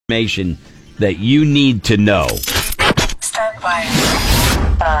information that you need to know. Stand by.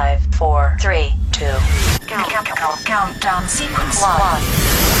 5, 4, 3, 2. Countdown sequence 1.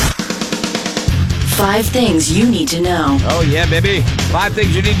 5 things you need to know. Oh, yeah, baby. 5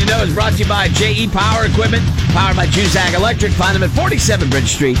 things you need to know is brought to you by J.E. Power Equipment, powered by Cusack Electric. Find them at 47 Bridge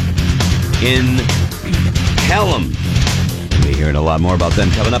Street in Pelham. We'll be hearing a lot more about them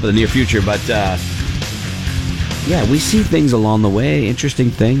coming up in the near future, but, yeah, we see things along the way, interesting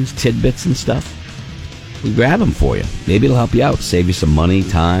things, tidbits and stuff. We grab them for you. Maybe it'll help you out, save you some money,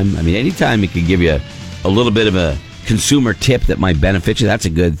 time. I mean, anytime it could give you a little bit of a consumer tip that might benefit you, that's a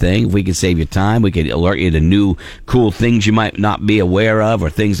good thing. If we can save you time, we could alert you to new cool things you might not be aware of,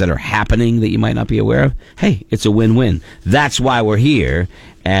 or things that are happening that you might not be aware of. Hey, it's a win-win. That's why we're here.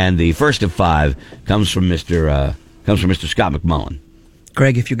 And the first of 5 comes from Mr. Scott McMullen.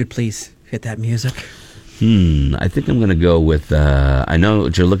 Greg, if you could please hit that music. I think I'm going to go with, I know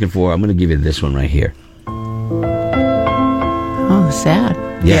what you're looking for. I'm going to give you this one right here. Oh, sad.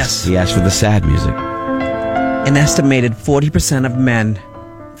 Yes. He asked for the sad music. An estimated 40% of men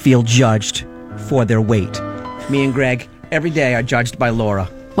feel judged for their weight. Me and Greg, every day, are judged by Laura.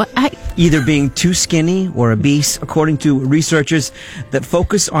 What? Either being too skinny or obese, according to researchers that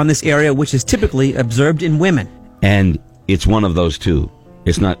focus on this area, which is typically observed in women. And it's one of those two.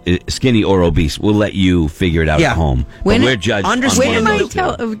 It's not skinny or obese. We'll let you figure it out at home. But we're judged on Understand- one When of am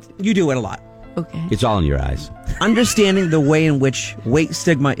I those two. You do it a lot. Okay. It's all in your eyes. Understanding the way in which weight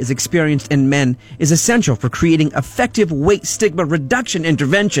stigma is experienced in men is essential for creating effective weight stigma reduction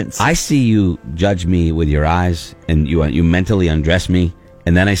interventions. I see you judge me with your eyes, and you mentally undress me,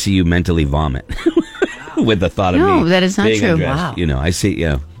 and then I see you mentally vomit with the thought of me. No, that is not being true. undressed. Wow. You know, I see. You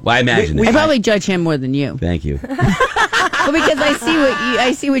know, well, I imagine. I probably judge him more than you. Thank you. Well, because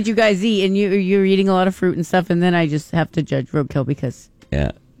I see what you guys eat, and you're eating a lot of fruit and stuff, and then I just have to judge roadkill because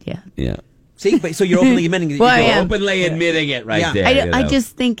Yeah. yeah. See, so you're openly admitting that Well, you I go am. Openly admitting it right Yeah. there. I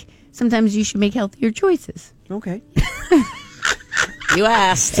just think sometimes you should make healthier choices. Okay. You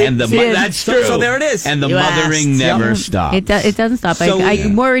asked. And that's true. So there it is. And the You mothering asked. never stops. It doesn't stop. So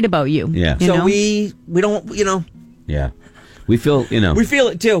I'm worried about you. Yeah. You So know? we don't, Yeah. We feel, we feel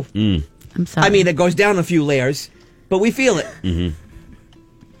it too. I'm sorry. I mean, it goes down a few layers, but we feel it.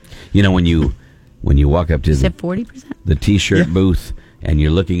 You know, when you walk up to you said 40%. the T-shirt booth and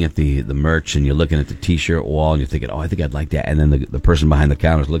you're looking at the merch and you're looking at the T-shirt wall and you're thinking, oh, I think I'd like that. And then the person behind the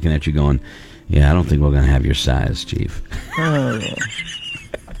counter is looking at you going, yeah, I don't think we're going to have your size, Chief.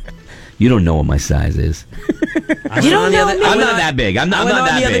 You don't know what my size is. You don't know. I'm not that big. I'm not I went that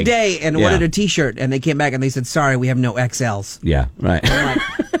on the big. other day and Yeah. ordered a T-shirt, and they came back and they said, "Sorry, we have no XLs." Yeah, right.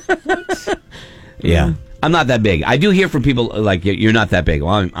 Yeah. I'm not that big. I do hear from people like, you're not that big.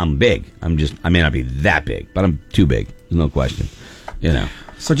 Well, I'm big. I may not be that big, but I'm too big. There's no question. You know.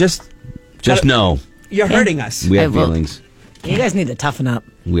 So just know. you're hurting us. We have I will. feelings. You guys need to toughen up.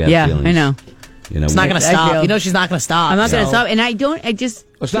 We have Yeah, feelings. I know. You know, It's not going to I stop. feel- You know she's not going to stop. I'm not going to so- stop. And I just...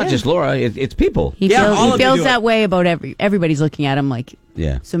 Well, it's not just Laura. It's people. He Yeah, feels, all he of you feels do that it. way about everybody's looking at him like...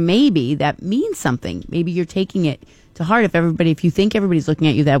 Yeah. So maybe that means something. Maybe you're taking it to heart. If you think everybody's looking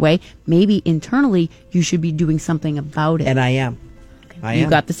at you that way, maybe internally you should be doing something about it. And I am. I You am.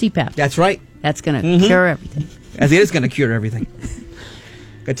 got the CPAP. That's right. That's going to cure everything. As it is going to cure everything.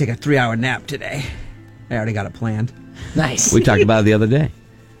 Got to take a 3-hour nap today. I already got it planned. Nice. We talked about it the other day.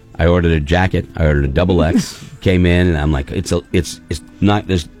 I ordered a jacket. I ordered a double X. Came in, and I'm like, it's not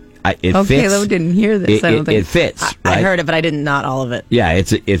this. It Okay, fits. Lo didn't hear this. I don't think It fits. Right? I heard it, but I didn't. Not all of it. Yeah,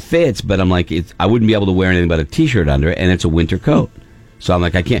 it fits, but I'm like, I wouldn't be able to wear anything but a T-shirt under it, and it's a winter coat. So I'm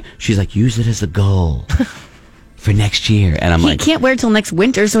like, I can't. She's like, use it as a goal for next year, and I'm he like, can't wear it till next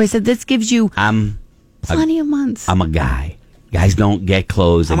winter. So I said, this gives you I'm plenty of months. a guy. Guys don't get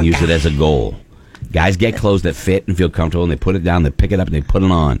clothes and use it as a goal. Guys get clothes that fit and feel comfortable, and they put it down, they pick it up, and they put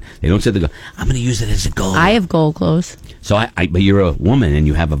it on. They don't sit there and go, I'm going to use it as a goal. I have gold clothes. So but you're a woman and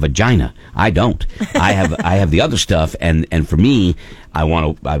you have a vagina. I don't. I have the other stuff, and for me,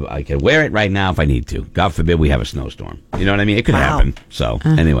 I can wear it right now if I need to. God forbid we have a snowstorm. You know what I mean? It could happen. So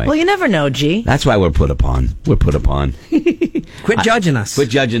anyway, Well, you never know, G. that's why we're put upon. We're put upon. Quit judging us. Quit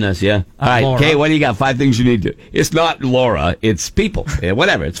judging us, yeah. All right, Laura. Kay, what do you got? 5 things you need to. It's not Laura. It's people. Yeah,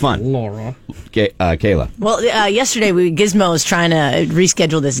 whatever. It's fun. Laura. Kayla. Well, yesterday Gizmo was trying to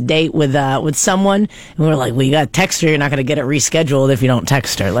reschedule this date with someone, and we were like, "Well, you got to text her. You're not going to get it rescheduled if you don't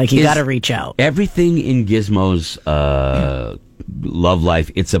text her. Like, you got to reach out." Everything in Gizmo's love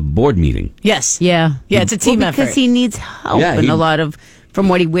life, it's a board meeting. Yes. Yeah. Yeah, it's a team because effort. he needs help Yeah, in he- a lot of, from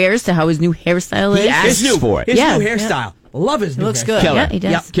what he wears to how his new hairstyle is. He asks for it. His Yeah. new hairstyle. Love his new looks hairstyle. good. Killer. Yeah, he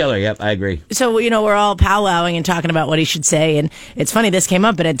does. Yep. Killer, yep, I agree. So, we're all powwowing and talking about what he should say. And it's funny, this came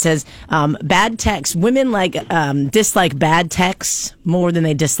up, and it says bad text. Women dislike bad texts more than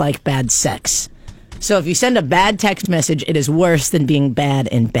they dislike bad sex. So if you send a bad text message, it is worse than being bad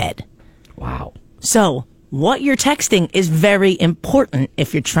in bed. Wow. So what you're texting is very important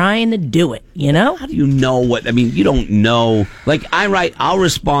if you're trying to do it, How do you know what? I mean, you don't know. Like, I'll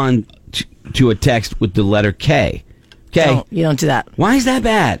respond to a text with the letter K. Okay. You don't do that. Why is that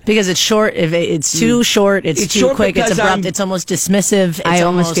bad? Because it's short. If it's too short, it's too short quick, it's because abrupt, I'm- it's almost dismissive. It's I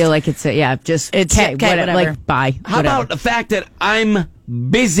almost feel like it's just It's okay, okay, whatever. like bye. How whatever. about the fact that I'm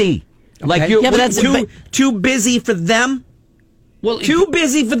busy? Like, Okay. you're Yeah, but that's- too busy for them. well, Too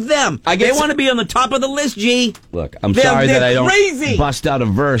busy for them. I guess- They want to be on the top of the list, G. Look, I'm They're- sorry that they're I don't crazy. bust out a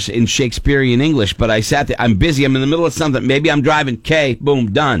verse in Shakespearean English, but I sat there. I'm busy. I'm in the middle of something. Maybe I'm driving K.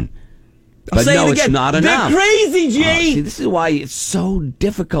 Boom, done. But Say no, it it's again. not They're enough. crazy, G. See, this is why it's so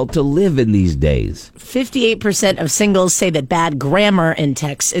difficult to live in these days. 58% of singles say that bad grammar in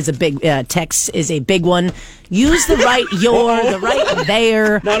text is a big one. Use the right your, the right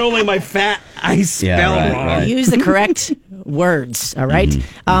there. Not only my fat, I spell right, wrong. right. Use the correct words. All right?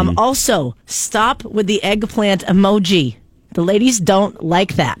 Also, stop with the eggplant emoji. The ladies don't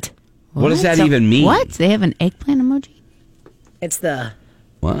like that. What does that So- even mean? What? They have an eggplant emoji? It's the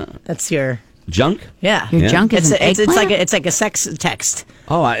What? that's your Junk? yeah. Your Yeah. junk is It's an eggplant? it's like a sex text.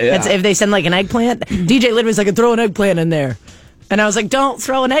 Oh, It's, if they send like an eggplant, DJ literally was like, throw an eggplant in there. And I was like, don't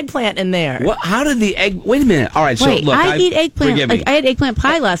throw an eggplant in there. what? How did the egg? Wait a minute. All right. So Wait, look, I eat eggplant. Forgive me. Like, I had eggplant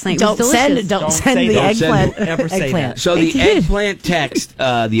pie last night. It Don't was send delicious. don't Don't send say the that. eggplant. Don't ever say eggplant. that. so the did. eggplant text,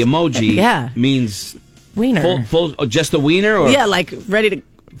 the emoji, Yeah. means Wiener. full, just the wiener, or Yeah, like ready to.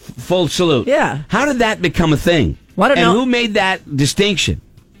 full salute. Yeah. How did that become a thing? Well, I don't and know. who made that distinction?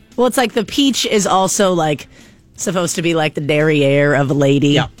 Well, it's like the peach is also like supposed to be like the derriere of a lady.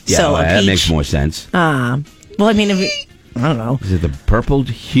 Yeah. So well, a that peach. makes more sense. Well, I mean, if you, I don't know. Is it the purpled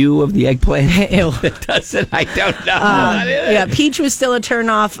hue of the eggplant? Ew. It doesn't. I don't know. Yeah, peach was still a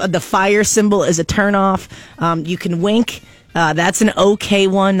turnoff. The fire symbol is a turnoff. You can wink. That's an okay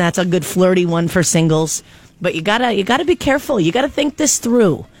one. That's a good flirty one for singles. But you gotta be careful. You gotta think this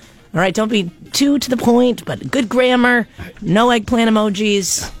through. All right, don't be too to the point. But good grammar. No eggplant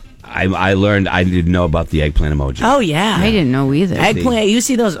emojis. I learned. I didn't know about the eggplant emoji. Oh yeah, I didn't know either. eggplant. You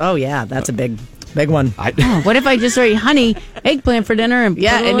see those? Oh yeah, that's a big one. What if I just write honey, eggplant for dinner? And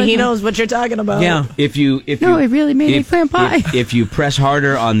Yeah, put it and in he there? knows what you're talking about. Yeah. If you No, it really made eggplant pie. If you press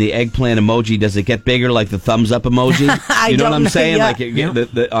harder on the eggplant emoji, does it get bigger like the thumbs up emoji? You know what don't I'm know, saying? yeah.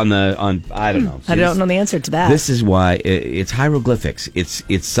 Like on I don't know. I don't know the answer to that. This is why it's hieroglyphics. It's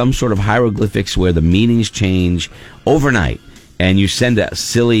some sort of hieroglyphics where the meanings change overnight, and you send a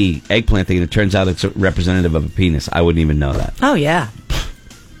silly eggplant thing, and it turns out it's a representative of a penis. I wouldn't even know that. Oh yeah.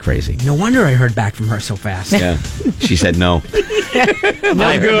 Crazy. No wonder I heard back from her so fast. Yeah, she said no.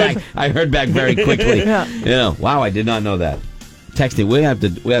 I heard back very quickly. Yeah. Wow, I did not know that. Texting. We have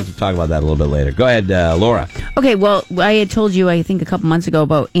to talk about that a little bit later. Go ahead, Laura. Okay, well, I had told you, I think a couple months ago,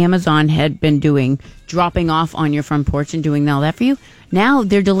 about Amazon had been dropping off on your front porch and doing all that for you. Now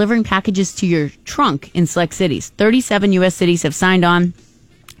they're delivering packages to your trunk in select cities. 37 U.S. cities have signed on.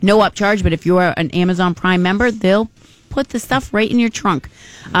 No upcharge, but if you are an Amazon Prime member, they'll put the stuff right in your trunk.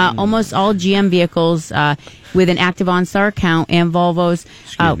 Almost all GM vehicles with an active OnStar account and Volvos.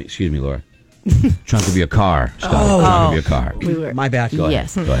 Excuse me, Laura. Trunk of your car. Scott. Trunk of your car. My bad. Go ahead.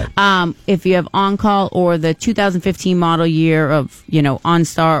 Yes. Go ahead. If you have On-Call or the 2015 model year of,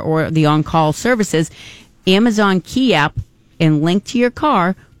 OnStar or the On-Call services, Amazon Key app and link to your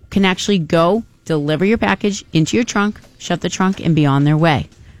car can actually go deliver your package into your trunk, shut the trunk, and be on their way.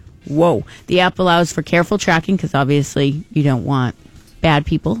 Whoa. The app allows for careful tracking because obviously you don't want bad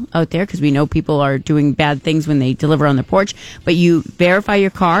people out there because we know people are doing bad things when they deliver on the porch. But you verify your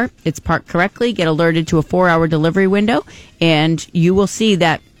car, it's parked correctly, get alerted to a 4-hour delivery window, and you will see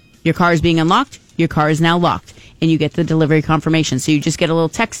that your car is being unlocked, your car is now locked, and you get the delivery confirmation. So you just get a little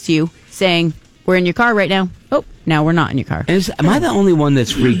text to you saying, we're in your car right now. Oh, now we're not in your car. Am I the only one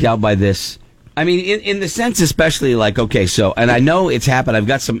that's freaked out by this? I mean, in the sense, especially like, okay, so, and I know it's happened. I've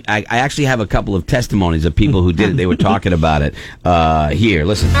got I actually have a couple of testimonies of people who did it. They were talking about it. Here,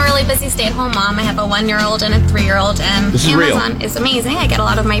 listen. I'm a really busy stay-at-home mom. I have a 1-year-old and a 3-year-old, and This is real. Amazon is amazing. I get a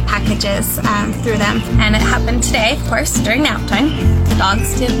lot of my packages through them, and it happened today, of course, during nap time. The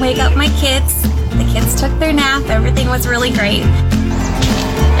dogs didn't wake up my kids. The kids took their nap. Everything was really great.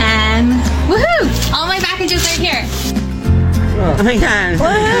 And woohoo! All my packages are here. Oh my god. Oh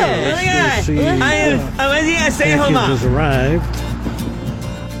my god. I think I stay home. Packages arrived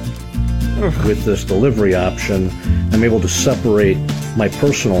with this delivery option. I'm able to separate my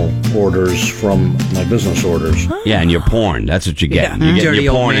personal orders from my business orders. Yeah, and your porn. That's what you're getting. Yeah. You're getting Dirty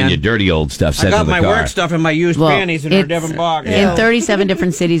your old porn man. and your dirty old stuff I sent to got the my car. work stuff and my used panties in a it's different box. in 37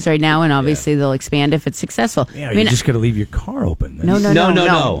 different cities right now, and obviously they'll expand if it's successful. Yeah, you just got to leave your car open.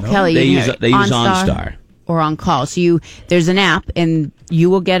 No. Kelly, They you use hear it. they use OnStar. Or on call. So there's an app, and you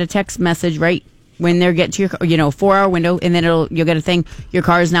will get a text message right when they get to your car, 4-hour window, and then you'll get a thing. Your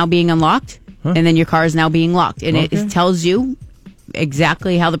car is now being unlocked, and then your car is now being locked, and it tells you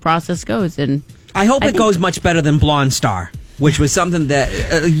exactly how the process goes. And I hope it goes much better than Blonde Star, which was something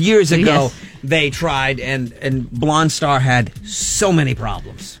that years ago they tried, and Blonde Star had so many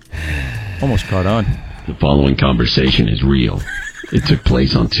problems. Almost caught on. The following conversation is real. It took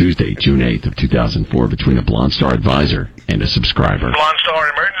place on Tuesday, June 8th of 2004 between a Blonde Star advisor and a subscriber. Blonde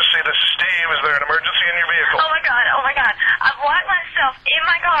Star emergency, this is Steve. Is there an emergency in your vehicle? Oh my god. I've locked myself in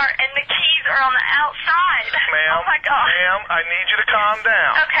my car and the keys are on the outside. Ma'am, oh my god. Ma'am, I need you to calm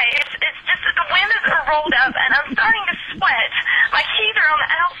down. Okay, it's just that the windows are rolled up and I'm starting to sweat. My keys are on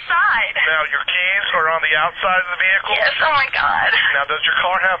the outside. Now, your keys are on the outside of the vehicle? Yes, oh my god. Now, does your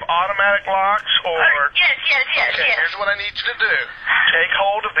car have automatic locks or... Yes. Okay, here's what I need you to do. Take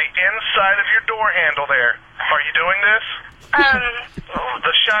hold of the inside of your door handle there. Are you doing this?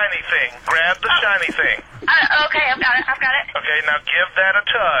 The shiny thing. Grab the shiny thing. Okay, I've got it. Okay, now give that a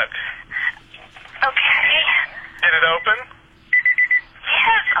tug. Okay. Did it open?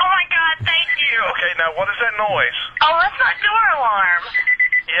 Yes, oh my god, thank you. Okay, now what is that noise? Oh, that's my door alarm.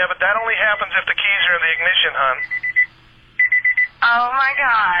 Yeah, but that only happens if the keys are in the ignition, hon. Oh my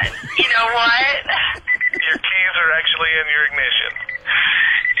god. You know what? Your keys are actually in your ignition.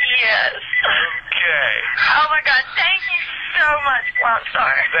 Yes. Okay. Oh my god, thank you so much, Blonde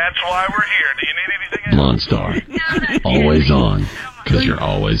Star. That's why we're here. Do you need anything else? Blonde Star. Always on, because you're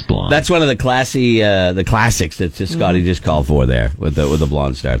always blonde. That's one of the the classics that Scotty just called for there with the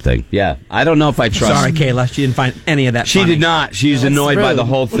Blonde Star thing. Yeah, I don't know if I trust. Sorry, Kayla, she didn't find any of that. She funny. did not. She's annoyed by the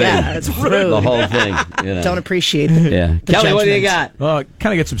whole thing. Yeah, it's rude. The whole thing. Don't appreciate it. Yeah, Kelly, what do you got? Well,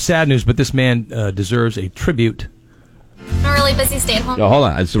 kind of get some sad news, but this man deserves a tribute. I'm a really busy stay-at-home. Oh, hold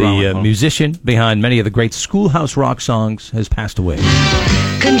on. It's the wrong one. Musician behind many of the great Schoolhouse Rock songs has passed away.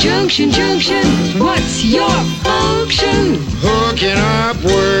 Conjunction, junction, what's your function? Hooking up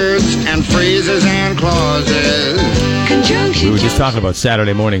words and phrases and clauses. Conjunction. We were just talking about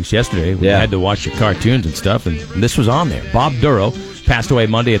Saturday mornings yesterday. We had to watch the cartoons and stuff, and this was on there. Bob Duro passed away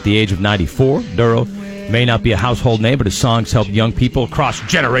Monday at the age of 94. Duro may not be a household name, but his songs help young people across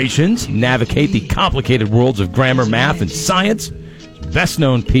generations navigate the complicated worlds of grammar, math, and science. His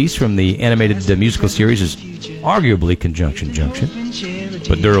best-known piece from the animated musical series is arguably Conjunction Junction.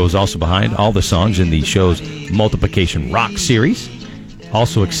 But Duro is also behind all the songs in the show's Multiplication Rock series.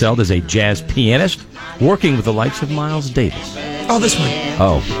 Also excelled as a jazz pianist, working with the likes of Miles Davis. Oh, this one.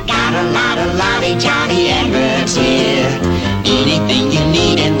 Oh. Got a lot of Lolly Johnny Edwards here. Anything you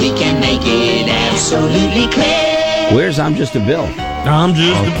need and we can make it absolutely clear. Where's I'm Just a Bill? I'm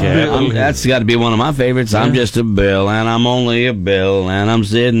just a bill. That's got to be one of my favorites. I'm just a bill, and I'm only a bill, and I'm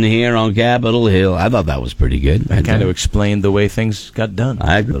sitting here on Capitol Hill. I thought that was pretty good. That kind of explained the way things got done.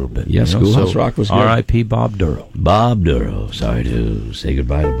 A little bit. Yeah, Schoolhouse Rock was good. R.I.P. Bob Duro. Bob Duro. Sorry to say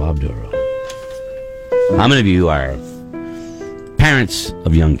goodbye to Bob Duro. How many of you are parents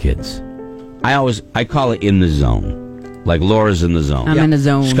of young kids? I call it in the zone. Like Laura's in the zone. I'm in the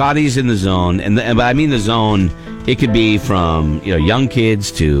zone. Scotty's in the zone, and but I mean the zone. It could be from young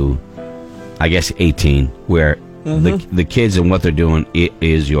kids to, I guess, 18, where the kids and what they're doing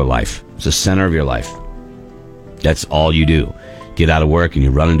is your life. It's the center of your life. That's all you do. Get out of work and you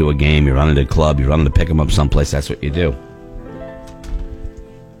run into a game, you run into a club, you run to pick them up someplace. That's what you do.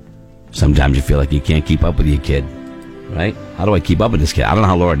 Sometimes you feel like you can't keep up with your kid, right? How do I keep up with this kid? I don't know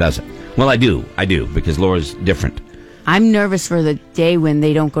how Laura does it. Well, I do, because Laura's different. I'm nervous for the day when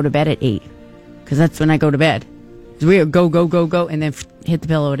they don't go to bed at 8, because that's when I go to bed. We go, and then hit the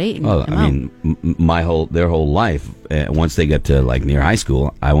pillow at 8. And well, I mean, their whole life, once they get to near high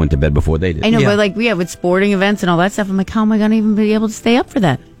school, I went to bed before they did. I know, but with sporting events and all that stuff, I'm like, how am I going to even be able to stay up for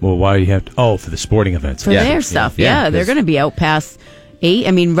that? Well, why do you have to? Oh, for the sporting events. For their stuff, they're going to be out past 8.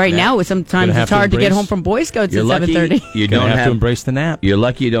 I mean, right now, sometimes it's hard to get home from Boy Scouts at 7:30. You don't have to embrace the nap. You're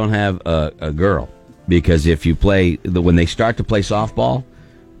lucky you don't have a girl, because if you play when they start to play softball,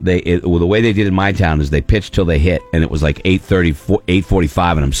 the way they did in my town is they pitched till they hit, and it was like 8:30,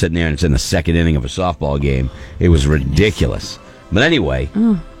 8:45, and I'm sitting there and it's in the second inning of a softball game. It was ridiculous. But anyway,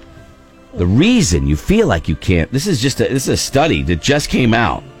 the reason you feel like you can't. This is a study that just came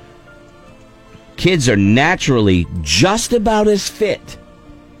out. Kids are naturally just about as fit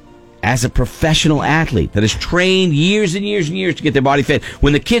as a professional athlete that has trained years and years and years to get their body fit.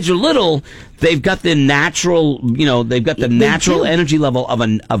 When the kids are little, they've got the natural, natural energy level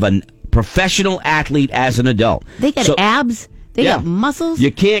of a professional athlete as an adult. They got abs. They got muscles.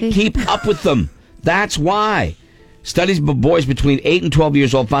 You can't keep up with them. That's why. Studies of boys between 8 and 12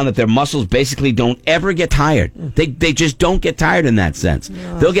 years old found that their muscles basically don't ever get tired. They just don't get tired in that sense.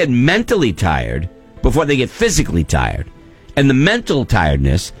 They'll get mentally tired before they get physically tired. And the mental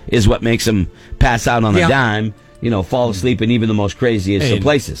tiredness is what makes them pass out on a dime, fall asleep in even the most craziest of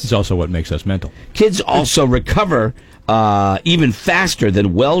places. It's also what makes us mental. Kids also recover even faster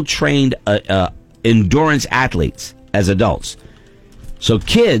than well-trained endurance athletes as adults. So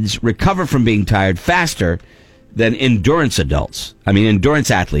kids recover from being tired faster than endurance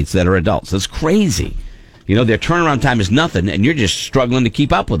athletes that are adults. That's crazy. Their turnaround time is nothing, and you're just struggling to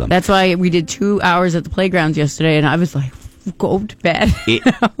keep up with them. That's why we did 2 hours at the playgrounds yesterday, and I was like, go to bed.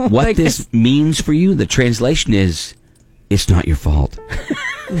 What this means for you, the translation is, it's not your fault.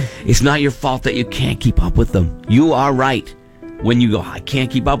 It's not your fault that you can't keep up with them. You are right when you go, I can't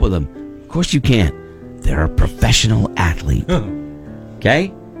keep up with them. Of course you can't. They're a professional athlete.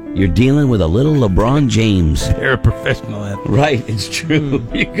 Okay? You're dealing with a little LeBron James. They're a professional athlete. Right, it's true.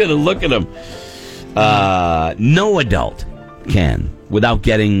 You're going to look at them. No adult can without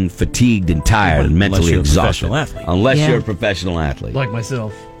getting fatigued and tired and mentally exhausted. Unless you're a professional athlete. Like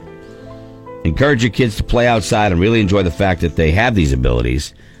myself. Encourage your kids to play outside and really enjoy the fact that they have these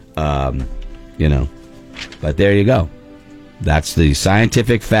abilities. But there you go. That's the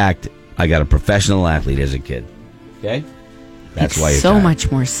scientific fact. I got a professional athlete as a kid. Okay? That's why you're so tired. much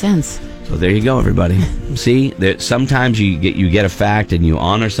more sense. So there you go, everybody. See, sometimes you get a fact and you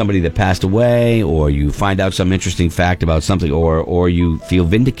honor somebody that passed away, or you find out some interesting fact about something, or you feel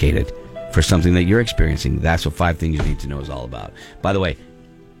vindicated for something that you're experiencing. That's what 5 Things You Need to Know is all about. By the way,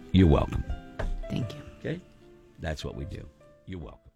 you're welcome. Thank you. Okay? That's what we do. You're welcome.